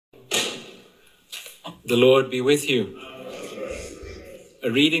The Lord be with you.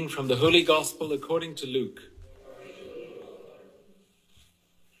 A reading from the Holy Gospel according to Luke.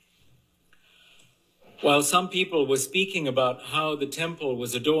 While some people were speaking about how the temple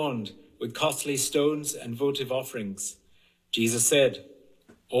was adorned with costly stones and votive offerings, Jesus said,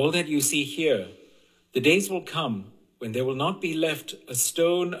 "All that you see here, the days will come when there will not be left a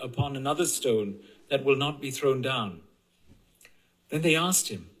stone upon another stone that will not be thrown down." Then they asked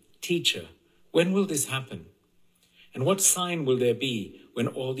him, "Teacher, when will this happen? And what sign will there be when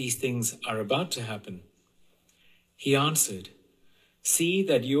all these things are about to happen?" He answered, "See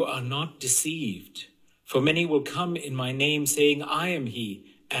that you are not deceived, for many will come in my name saying, 'I am he,'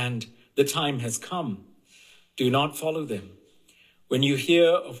 and 'the time has come.' Do not follow them. When you hear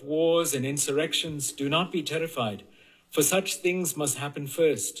of wars and insurrections, do not be terrified, for such things must happen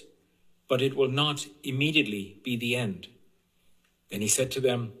first, but it will not immediately be the end." Then he said to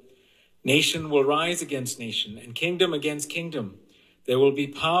them, "Nation will rise against nation, and kingdom against kingdom. There will be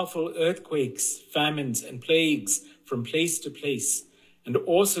powerful earthquakes, famines, and plagues from place to place, and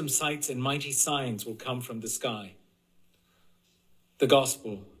awesome sights and mighty signs will come from the sky." The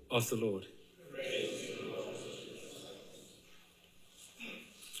Gospel of the Lord.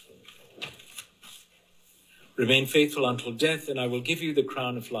 Remain faithful until death, and I will give you the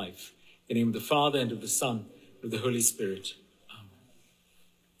crown of life. In the name of the Father, and of the Son, and of the Holy Spirit. Amen.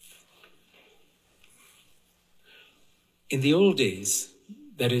 In the old days,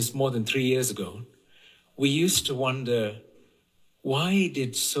 that is more than 3 years ago, we used to wonder, why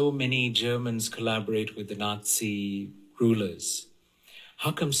did so many Germans collaborate with the Nazi rulers?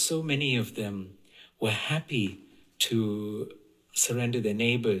 How come so many of them were happy to surrender their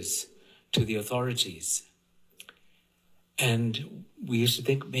neighbors to the authorities? And we used to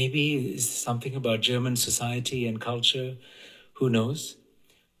think maybe it's something about German society and culture, who knows?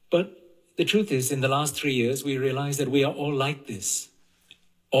 But the truth is, in the last 3 years, we realized that we are all like this.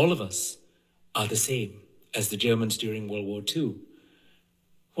 All of us are the same as the Germans during World War II.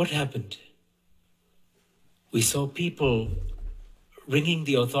 What happened? We saw people ringing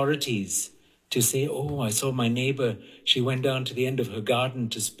the authorities to say, "Oh, I saw my neighbor. She went down to the end of her garden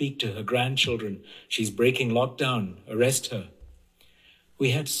to speak to her grandchildren. She's breaking lockdown. Arrest her."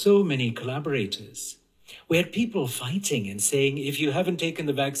 We had so many collaborators. We had people fighting and saying, "If you haven't taken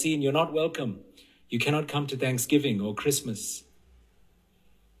the vaccine, you're not welcome. You cannot come to Thanksgiving or Christmas."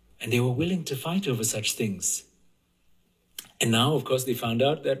 And they were willing to fight over such things. And now, of course, they found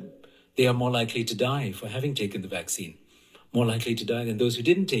out that they are more likely to die for having taken the vaccine, more likely to die than those who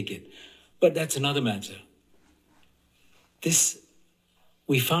didn't take it. But that's another matter.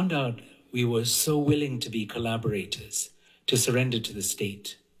 We found out we were so willing to be collaborators, to surrender to the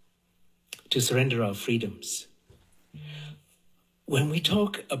state, to surrender our freedoms. When we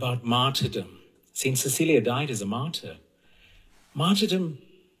talk about martyrdom, Saint Cecilia died as a martyr. Martyrdom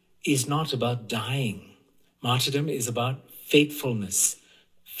is not about dying. Martyrdom is about faithfulness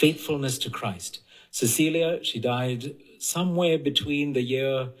to Christ. Cecilia, she died somewhere between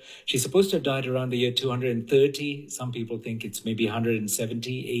she's supposed to have died around the year 230. Some people think it's maybe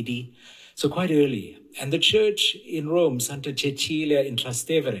 170 AD. So quite early. And the church in Rome, Santa Cecilia in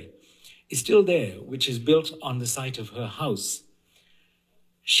Trastevere, is still there, which is built on the site of her house.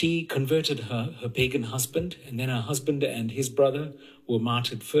 She converted her pagan husband, and then her husband and his brother were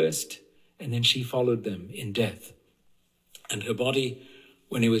martyred first, and then she followed them in death. And her body,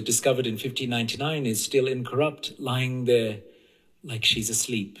 when it was discovered in 1599, is still incorrupt, lying there like she's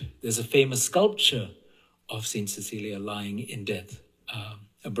asleep. There's a famous sculpture of Saint Cecilia lying in death,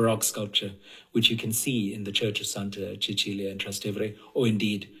 a Baroque sculpture, which you can see in the Church of Santa Cecilia in Trastevere, or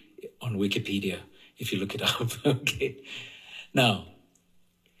indeed on Wikipedia, if you look it up. Okay. Now,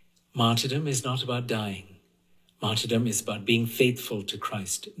 martyrdom is not about dying. Martyrdom is about being faithful to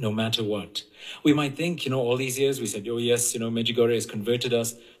Christ, no matter what. We might think, all these years we said, "Oh yes, Medjugorje has converted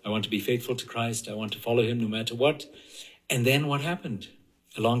us. I want to be faithful to Christ. I want to follow him no matter what." And then what happened?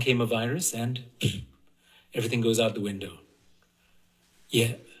 Along came a virus and everything goes out the window.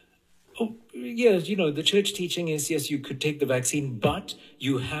 Yeah. Oh, yes, the church teaching is, yes, you could take the vaccine, but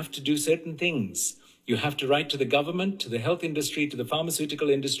you have to do certain things. You have to write to the government, to the health industry, to the pharmaceutical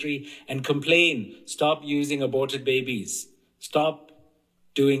industry, and complain. Stop using aborted babies. Stop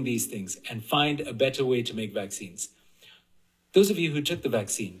doing these things and find a better way to make vaccines. Those of you who took the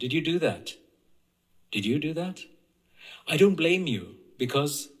vaccine, did you do that? Did you do that? I don't blame you,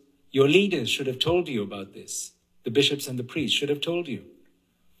 because your leaders should have told you about this. The bishops and the priests should have told you.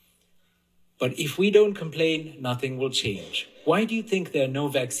 But if we don't complain, nothing will change. Why do you think there are no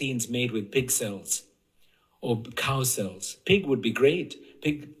vaccines made with pig cells or cow cells? Pig would be great,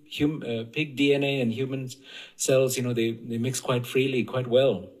 pig DNA and human cells, they mix quite freely, quite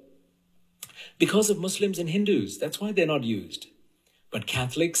well. Because of Muslims and Hindus, that's why they're not used. But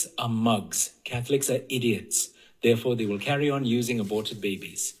Catholics are mugs. Catholics are idiots. Therefore, they will carry on using aborted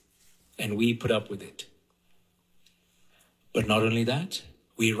babies. And we put up with it. But not only that,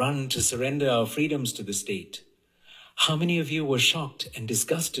 we run to surrender our freedoms to the state. How many of you were shocked and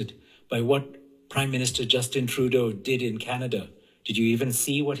disgusted by what Prime Minister Justin Trudeau did in Canada? Did you even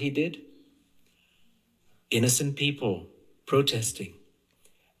see what he did? Innocent people protesting.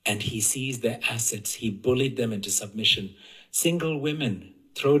 And he seized their assets. He bullied them into submission. Single women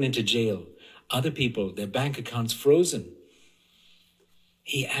thrown into jail. Other people, their bank accounts frozen.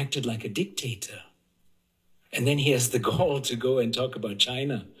 He acted like a dictator. And then he has the gall to go and talk about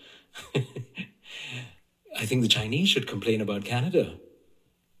China. I think the Chinese should complain about Canada.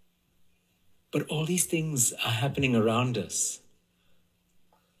 But all these things are happening around us.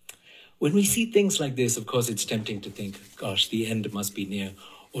 When we see things like this, of course, it's tempting to think, gosh, the end must be near.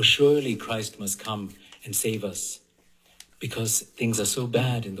 Or surely Christ must come and save us because things are so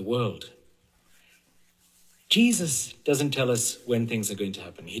bad in the world. Jesus doesn't tell us when things are going to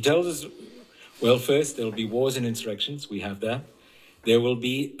happen. He tells us, well, first, there will be wars and insurrections. We have that. There will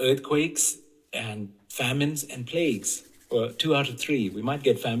be earthquakes and famines and plagues, or 2 out of 3. We might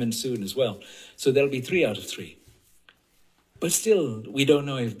get famine soon as well. So there'll be 3 out of 3. But still, we don't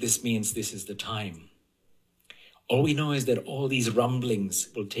know if this means this is the time. All we know is that all these rumblings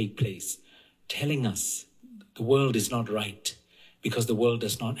will take place, telling us the world is not right because the world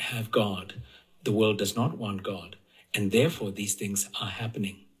does not have God. The world does not want God. And therefore, these things are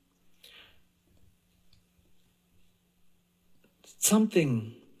happening.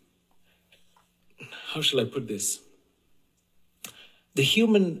 How shall I put this? The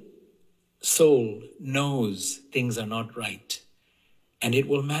human soul knows things are not right, and it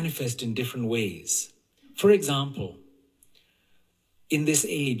will manifest in different ways. For example, in this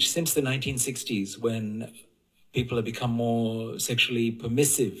age, since the 1960s, when people have become more sexually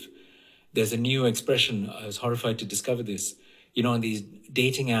permissive, there's a new expression. I was horrified to discover this. On these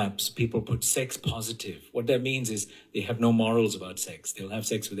dating apps, people put sex positive. What that means is they have no morals about sex. They'll have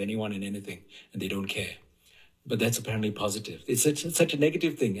sex with anyone and anything, and they don't care. But that's apparently positive. It's such a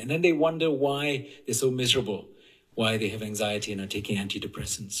negative thing. And then they wonder why they're so miserable, why they have anxiety and are taking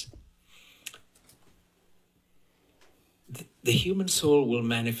antidepressants. The human soul will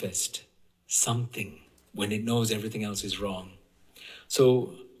manifest something when it knows everything else is wrong.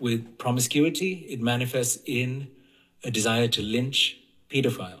 So with promiscuity, it manifests in a desire to lynch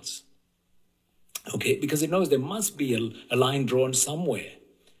pedophiles. Okay, because it knows there must be a line drawn somewhere.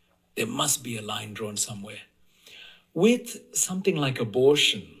 There must be a line drawn somewhere. With something like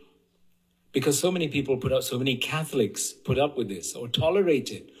abortion, because so many Catholics put up with this or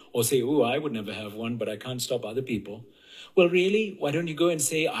tolerate it or say, oh, I would never have one, but I can't stop other people. Well, really, why don't you go and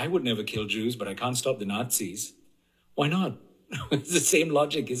say, I would never kill Jews, but I can't stop the Nazis? Why not? It's the same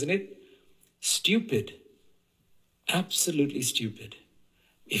logic, isn't it? Stupid. Absolutely stupid.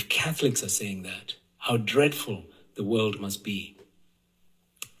 If Catholics are saying that, how dreadful the world must be.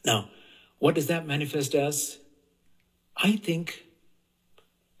 Now, what does that manifest as? I think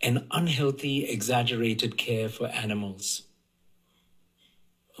an unhealthy, exaggerated care for animals.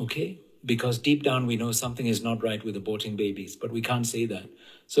 Okay? Because deep down we know something is not right with aborting babies, but we can't say that.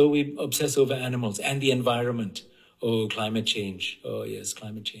 So we obsess over animals and the environment. Oh, climate change. Oh, yes,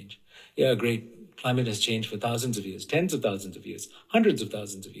 climate change. Yeah, great. Climate has changed for thousands of years, tens of thousands of years, hundreds of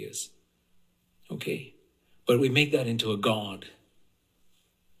thousands of years. Okay? But we make that into a god,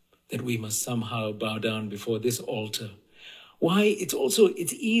 that we must somehow bow down before this altar. Why?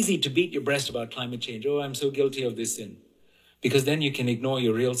 It's easy to beat your breast about climate change. Oh, I'm so guilty of this sin. Because then you can ignore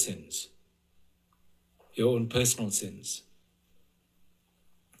your real sins, your own personal sins.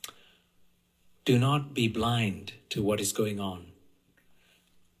 Do not be blind to what is going on.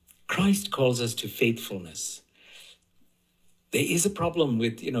 Christ calls us to faithfulness. There is a problem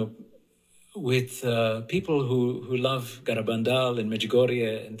with people who love Garabandal and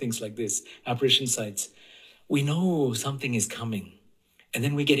Medjugorje and things like this, apparition sites. We know something is coming, and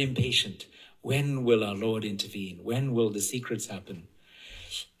then we get impatient. When will our Lord intervene? When will the secrets happen?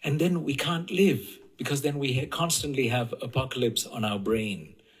 And then we can't live, because then we constantly have apocalypse on our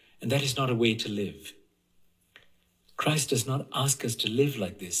brain, and that is not a way to live. Christ does not ask us to live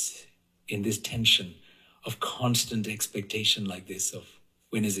like this, in this tension of constant expectation like this of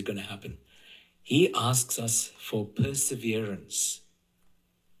when is it going to happen. He asks us for perseverance,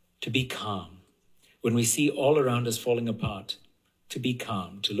 to be calm. When we see all around us falling apart, to be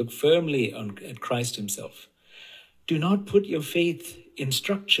calm, to look firmly at Christ himself. Do not put your faith in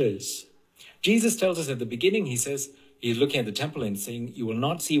structures. Jesus tells us at the beginning, he says, he's looking at the temple and saying, you will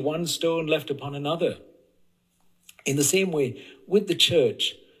not see one stone left upon another. In the same way, with the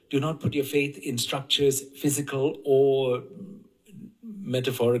church, do not put your faith in structures, physical or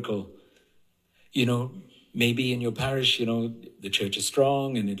metaphorical. Maybe in your parish, the church is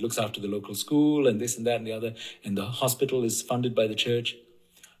strong and it looks after the local school and this and that and the other, and the hospital is funded by the church.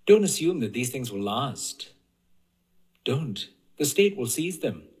 Don't assume that these things will last. Don't. The state will seize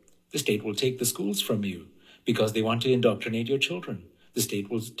them. The state will take the schools from you because they want to indoctrinate your children. The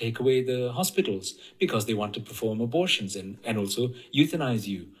state will take away the hospitals because they want to perform abortions and also euthanize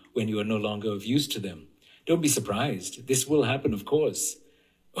you when you are no longer of use to them. Don't be surprised. This will happen, of course.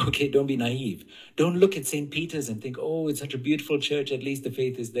 Okay, don't be naive. Don't look at St. Peter's and think, oh, it's such a beautiful church, at least the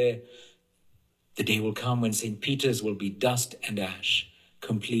faith is there. The day will come when St. Peter's will be dust and ash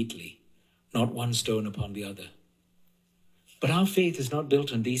completely, not one stone upon the other. But our faith is not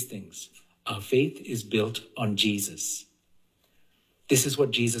built on these things. Our faith is built on Jesus. This is what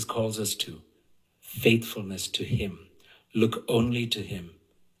Jesus calls us to, faithfulness to him. Look only to him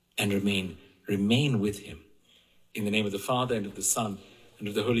and remain with him. In the name of the Father, and of the Son, and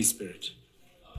of the Holy Spirit.